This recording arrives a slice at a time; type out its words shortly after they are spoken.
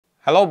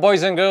Hello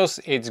boys and girls,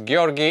 it's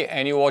Georgi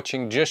and you're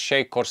watching Just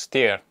Shake or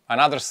Steer.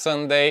 Another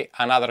Sunday,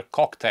 another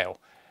cocktail.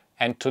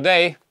 And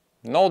today,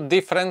 no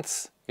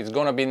difference, it's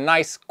gonna be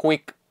nice,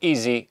 quick,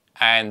 easy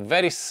and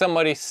very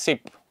summery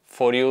sip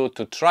for you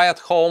to try at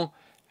home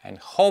and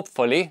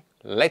hopefully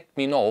let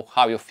me know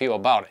how you feel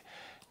about it.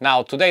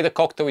 Now today the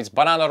cocktail is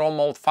banana rum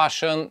old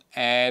fashioned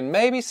and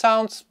maybe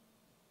sounds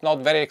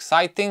not very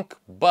exciting,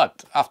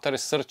 but after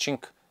researching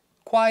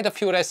quite a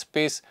few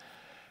recipes,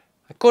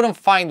 I couldn't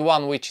find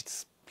one which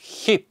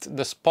hit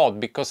the spot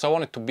because I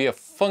wanted to be a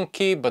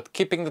funky but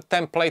keeping the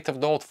template of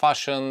the old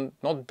fashioned,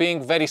 not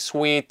being very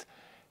sweet,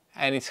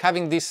 and it's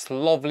having this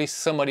lovely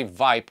summery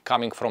vibe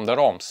coming from the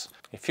rums.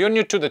 If you're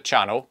new to the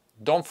channel,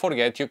 don't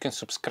forget you can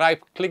subscribe,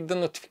 click the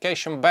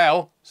notification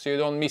bell so you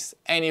don't miss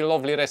any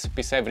lovely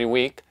recipes every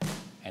week.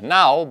 And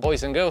now,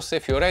 boys and girls,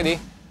 if you're ready,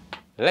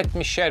 let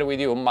me share with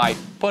you my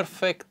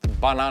perfect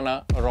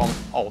banana rum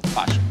old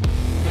fashioned.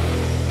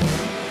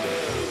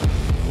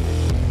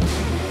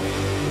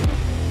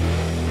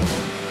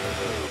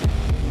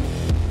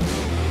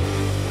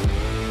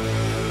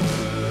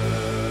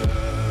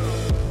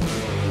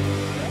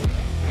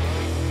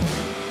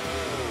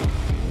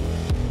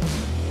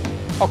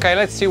 Okay,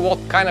 let's see what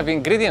kind of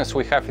ingredients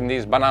we have in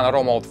this banana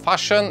rum old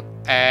fashioned.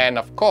 And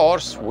of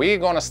course, we're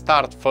gonna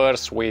start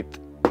first with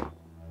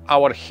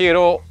our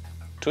hero.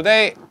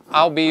 Today,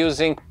 I'll be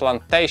using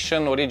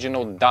Plantation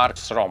Original Dark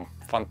Rum.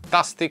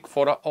 Fantastic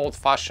for an old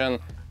fashioned,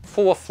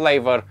 full of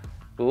flavor,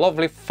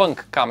 lovely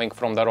funk coming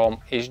from the rum.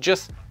 It's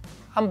just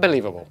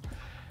unbelievable.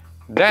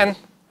 Then,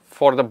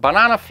 for the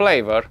banana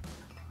flavor,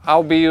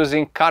 I'll be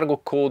using cargo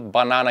cooled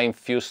banana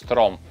infused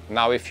rum.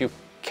 Now, if you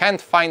can't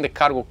find the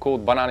cargo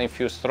cooled banana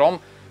infused rum,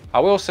 I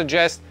will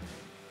suggest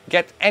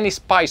get any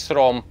spice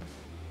rum,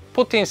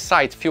 put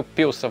inside few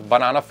peels of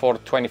banana for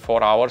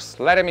 24 hours,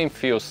 let them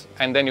infuse,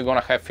 and then you're gonna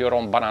have your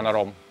own banana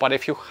rum. But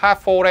if you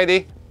have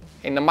already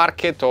in the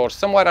market or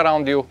somewhere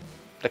around you,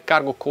 the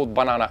cargo cooled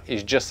banana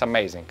is just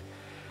amazing.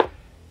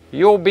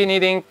 You'll be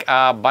needing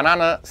a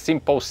banana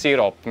simple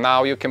syrup.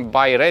 Now you can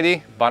buy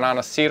ready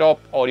banana syrup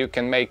or you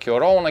can make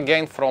your own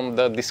again from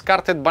the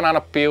discarded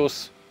banana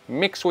peels,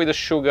 mix with the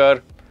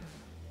sugar,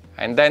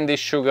 and then this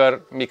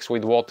sugar mixed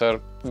with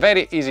water.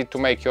 Very easy to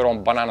make your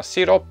own banana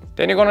syrup.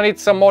 Then you're gonna need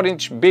some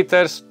orange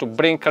bitters to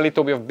bring a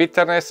little bit of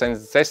bitterness and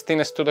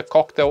zestiness to the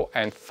cocktail.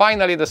 And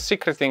finally, the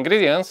secret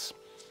ingredients.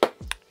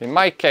 In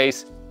my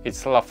case,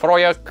 it's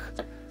Lafroig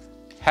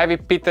heavy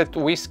peated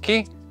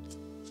whiskey,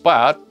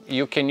 but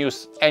you can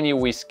use any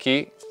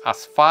whiskey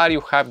as far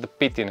you have the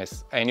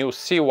peatiness, and you'll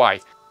see why.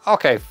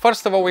 Okay,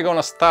 first of all, we're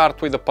gonna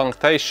start with the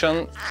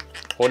Plantation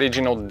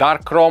Original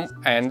Dark Rum,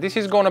 and this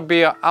is gonna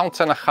be an ounce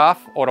and a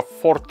half or a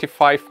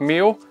 45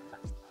 ml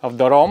of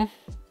the rum,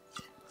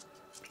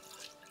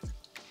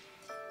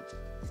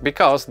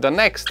 because the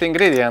next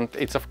ingredient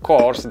is of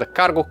course the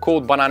cargo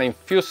cooled banana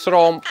infused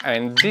rum,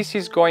 and this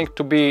is going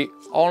to be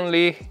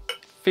only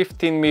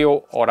 15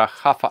 ml or a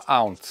half an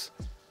ounce.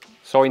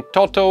 So in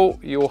total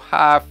you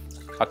have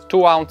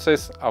 2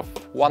 ounces of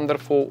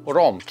wonderful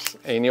rums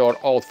in your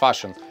old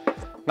fashioned.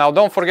 Now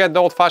don't forget, the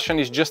old fashioned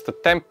is just a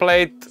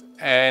template,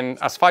 and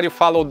as far you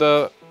follow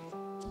the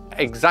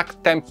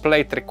exact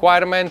template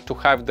requirement to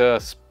have the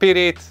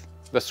spirit,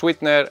 the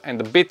sweetener and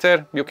the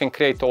bitter, you can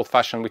create old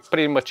fashioned with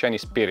pretty much any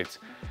spirits.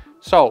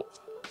 So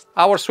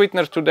our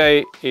sweetener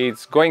today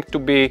is going to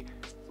be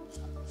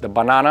the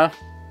banana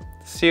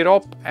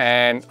syrup,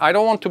 and I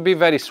don't want to be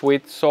very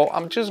sweet, so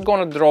I'm just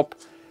gonna drop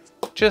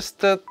just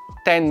 10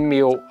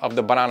 ml of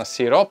the banana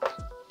syrup,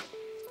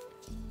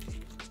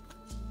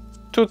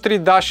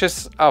 2-3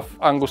 dashes of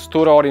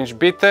Angostura Orange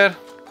Bitter,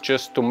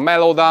 just to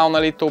mellow down a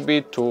little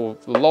bit, to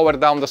lower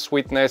down the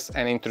sweetness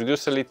and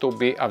introduce a little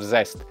bit of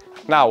zest.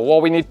 Now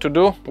what we need to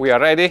do, we are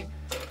ready.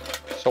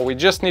 So we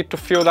just need to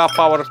fill up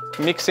our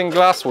mixing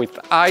glass with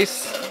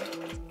ice.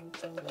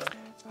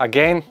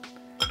 Again,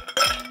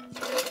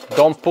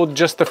 don't put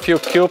just a few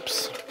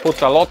cubes,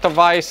 put a lot of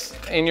ice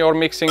in your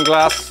mixing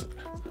glass,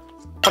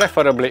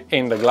 preferably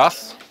in the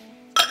glass.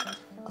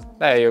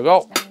 There you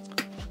go.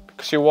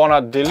 Because you want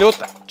to dilute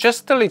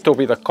just a little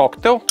bit of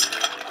cocktail,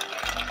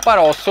 but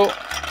also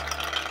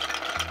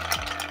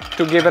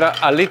to give it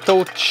a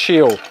little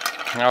chill.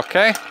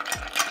 Okay,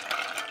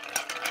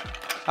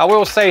 I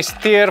will say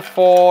stir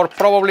for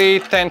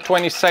probably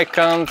 10-20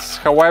 seconds.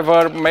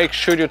 However, make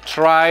sure you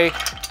try,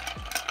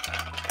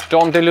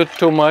 don't dilute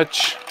too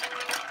much.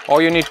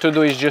 All you need to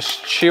do is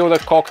just chill the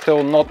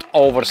cocktail, not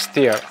over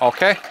stir.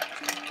 Okay,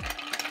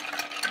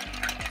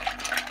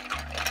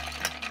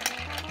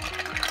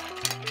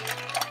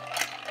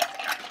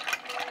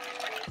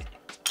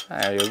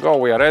 there you go,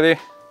 we are ready.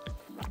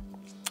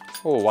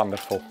 Oh,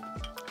 wonderful.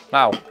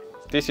 Now,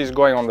 this is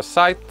going on the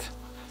side.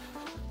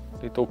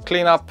 Little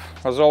cleanup,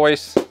 as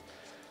always.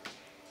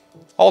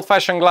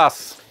 Old-fashioned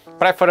glass.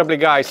 Preferably,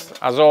 guys,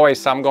 as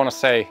always, I'm gonna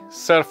say,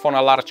 serve on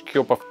a large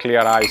cube of clear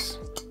ice.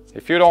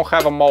 If you don't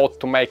have a mold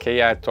to make it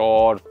yet,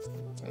 or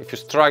if you're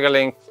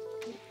struggling,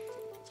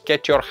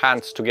 get your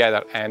hands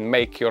together and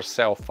make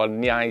yourself a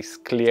nice,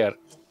 clear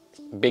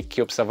big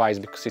cubes of ice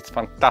because it's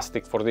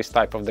fantastic for this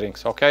type of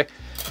drinks, okay?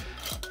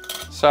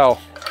 So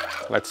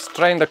let's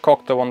strain the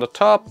cocktail on the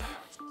top.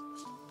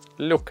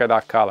 Look at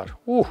that color.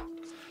 Ooh.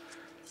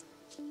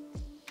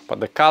 But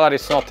the color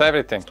is not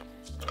everything,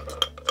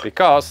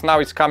 because now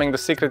it's coming the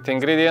secret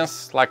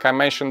ingredients. Like I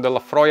mentioned, the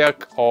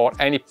Lafroig or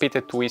any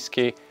pitted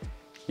whiskey.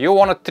 You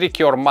want to trick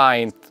your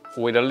mind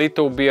with a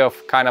little bit of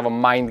kind of a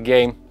mind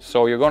game.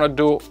 So you're gonna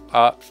do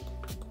a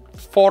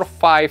 4 or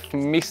 5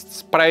 mist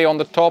spray on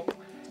the top,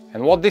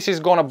 and what this is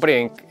gonna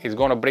bring is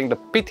gonna bring the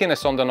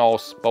pittiness on the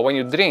nose, but when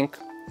you drink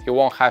you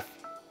won't have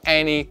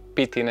any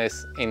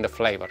pittiness in the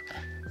flavor.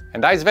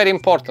 And that is very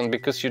important,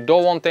 because you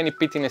don't want any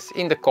pittiness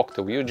in the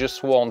cocktail, you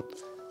just want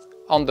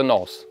on the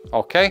nose,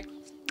 okay?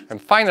 And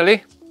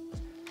finally,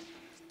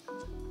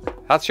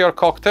 that's your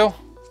cocktail,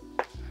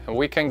 and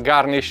we can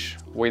garnish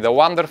with a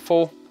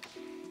wonderful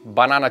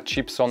banana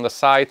chips on the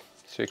side,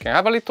 so you can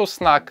have a little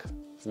snack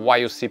while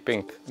you're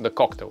sipping the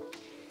cocktail.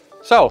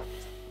 So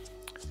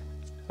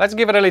let's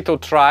give it a little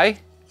try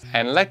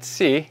and let's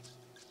see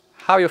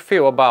how you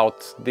feel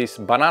about this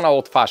banana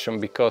old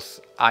fashioned,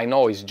 because I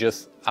know it's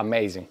just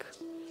amazing.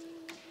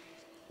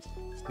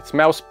 It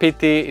smells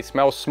peaty, it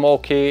smells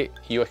smoky,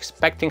 you're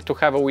expecting to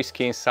have a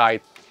whiskey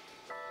inside,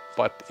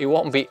 but it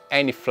won't be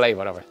any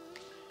flavor of it.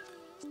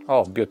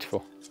 Oh,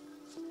 beautiful.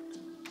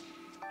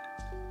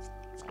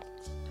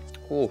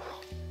 Ooh.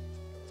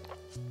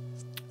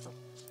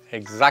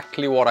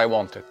 Exactly what I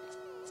wanted.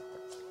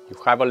 You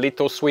have a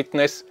little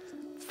sweetness,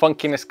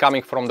 funkiness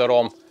coming from the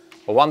rum,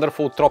 a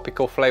wonderful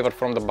tropical flavor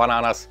from the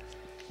bananas.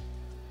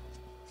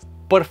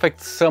 Perfect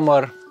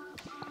summer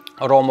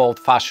rum old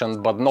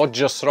fashioned, but not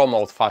just rum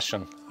old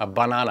fashioned, a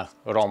banana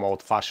rum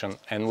old fashioned.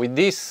 And with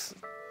this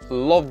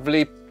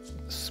lovely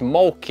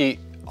smoky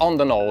on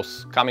the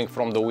nose coming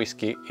from the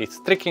whiskey, it's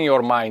tricking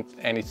your mind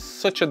and it's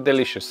such a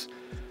delicious.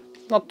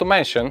 Not to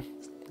mention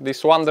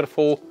these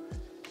wonderful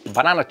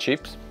banana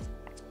chips.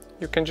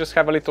 You can just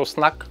have a little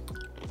snack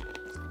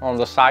on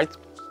the side,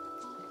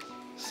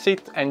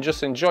 sit and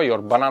just enjoy your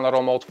banana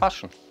rum old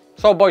fashioned.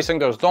 So boys and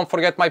girls, don't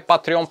forget my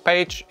Patreon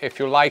page if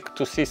you like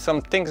to see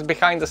some things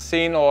behind the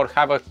scene, or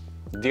have a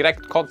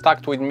direct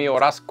contact with me,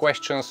 or ask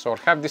questions, or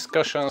have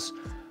discussions,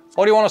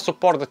 or you want to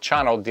support the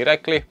channel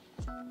directly.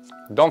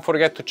 Don't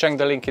forget to check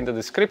the link in the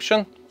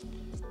description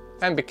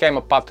and become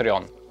a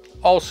Patreon.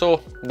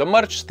 Also, the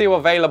merch still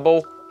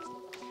available.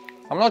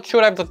 I'm not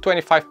sure if the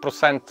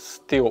 25%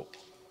 still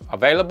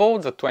available,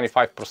 the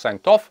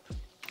 25% off.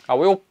 I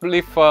will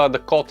leave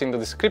the code in the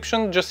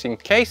description just in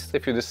case,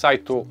 if you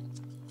decide to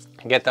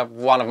get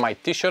one of my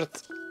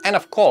t-shirts. And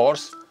of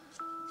course,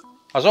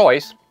 as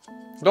always,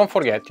 don't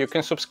forget you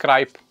can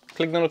subscribe,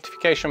 click the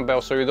notification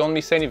bell so you don't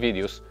miss any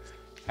videos,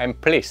 and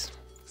please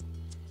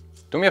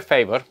do me a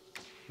favor,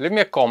 leave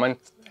me a comment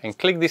and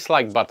click this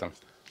like button.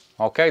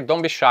 Okay,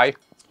 don't be shy,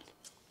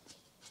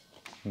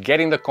 get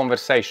in the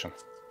conversation,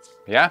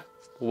 yeah,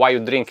 while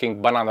you're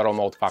drinking banana rum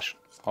old fashioned.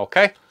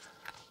 Okay,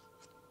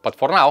 but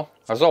for now,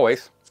 as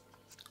always,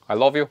 I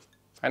love you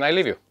and I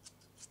leave you.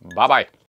 Bye bye.